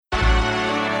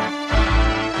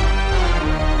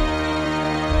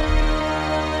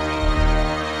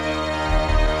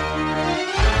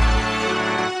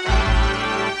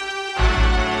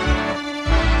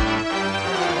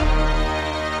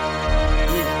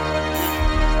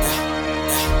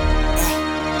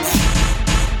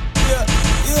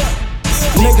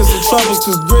Niggas in troubles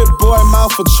cause grip boy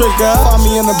mouth a trigger. Find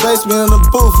me in the basement in the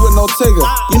booth with no tigger.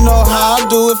 You know how I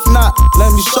do, if not, let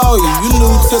me show you. You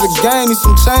new to the game, need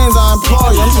some chains, I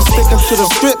employ you. I'm just sticking to the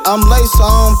script, I'm late so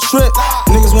I don't trip.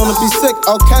 Niggas wanna be sick,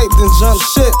 okay, then jump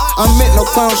shit. I'm meant no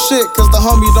clown shit, cause the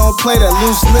homie don't play that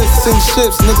loose lips. Sink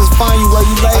ships, niggas find you where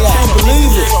you lay at. I can't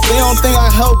believe it, they don't think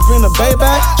I help bring the bay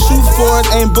back. Shoot for it,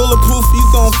 ain't bulletproof, you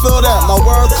gon' feel that. My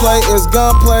wordplay is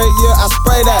gunplay, yeah, I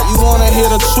spray that. You wanna hear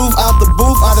the truth out the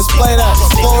booth, I display that.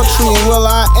 Poetry and will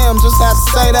I am, just had to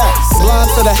say that. Blind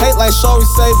to the hate like Shorty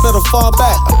say, better fall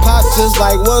back. I pop just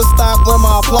like Woodstock, where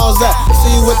my applause at.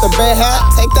 See you with the bad hat,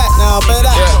 take that now, bet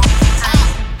that.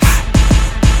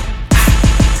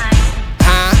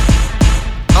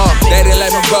 They didn't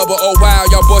let me bubble, oh wow,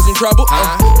 y'all boys in trouble.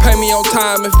 Pay me on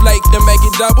time and flake, then make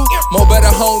it double. More better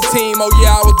home team, oh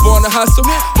yeah, I was born to hustle.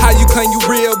 How you claim you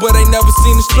real, but ain't never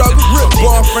seen the struggle?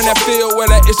 Born from that field where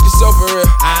that ish is so for real.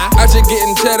 I just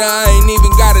getting cheddar, I ain't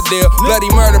even got a deal. Bloody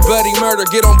murder,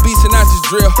 get on beats and I just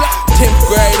drill. 10th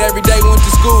grade, every day went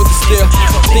to school with the steel.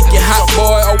 Think you hot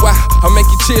boy, oh wow, I'll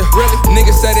make you chill.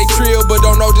 Niggas say they trill, but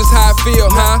don't know just how I feel,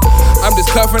 huh? I'm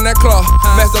just covering that cloth,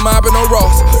 mastermind but no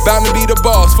Ross. Bound to be the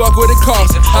boss, fuck what it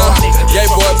costs, Yay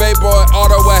boy, bay boy, all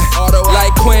the way.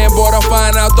 Like Quinn, boy, don't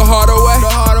find out the harder way.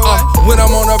 When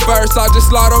I'm on a verse, I just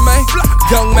slaughter, man.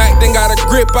 Young Mac, then got a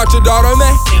grip out your daughter,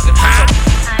 man.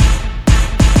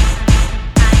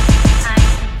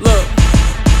 Look,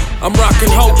 I'm rocking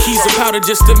whole keys of powder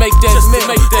just to make that mill.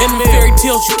 And the fairy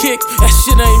tales you kick, that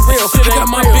shit ain't real. I got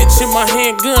my bitch in my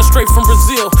handgun straight from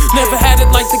Brazil. Never had it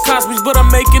like the Cosby's, but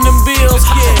I'm making them bills.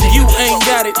 Yeah, you ain't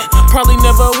got it, probably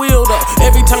never will though.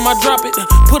 Every time I drop it,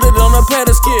 put it on a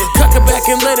pedestal. Cock it back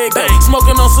and let it go.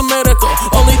 Smoking on some medical.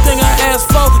 Only thing I ask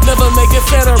for, never make it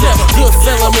federal. Good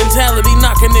fella mentality,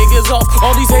 knocking niggas off.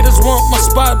 All these haters want my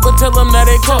spot, but tell them that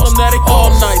it cost. All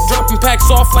night, dropping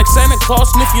packs off like Santa Claus.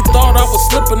 And if you thought I was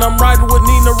slipping, I'm riding with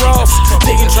Nina Ross.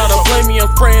 Nigga try to blame me, I'm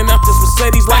spraying out this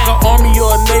Mercedes like an army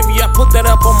or a navy. I put that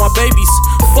up on my babies.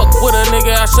 Fuck with a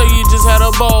nigga, I show you just how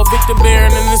to ball. Victor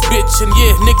Barron and this bitch, and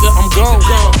yeah, nigga, I'm gone.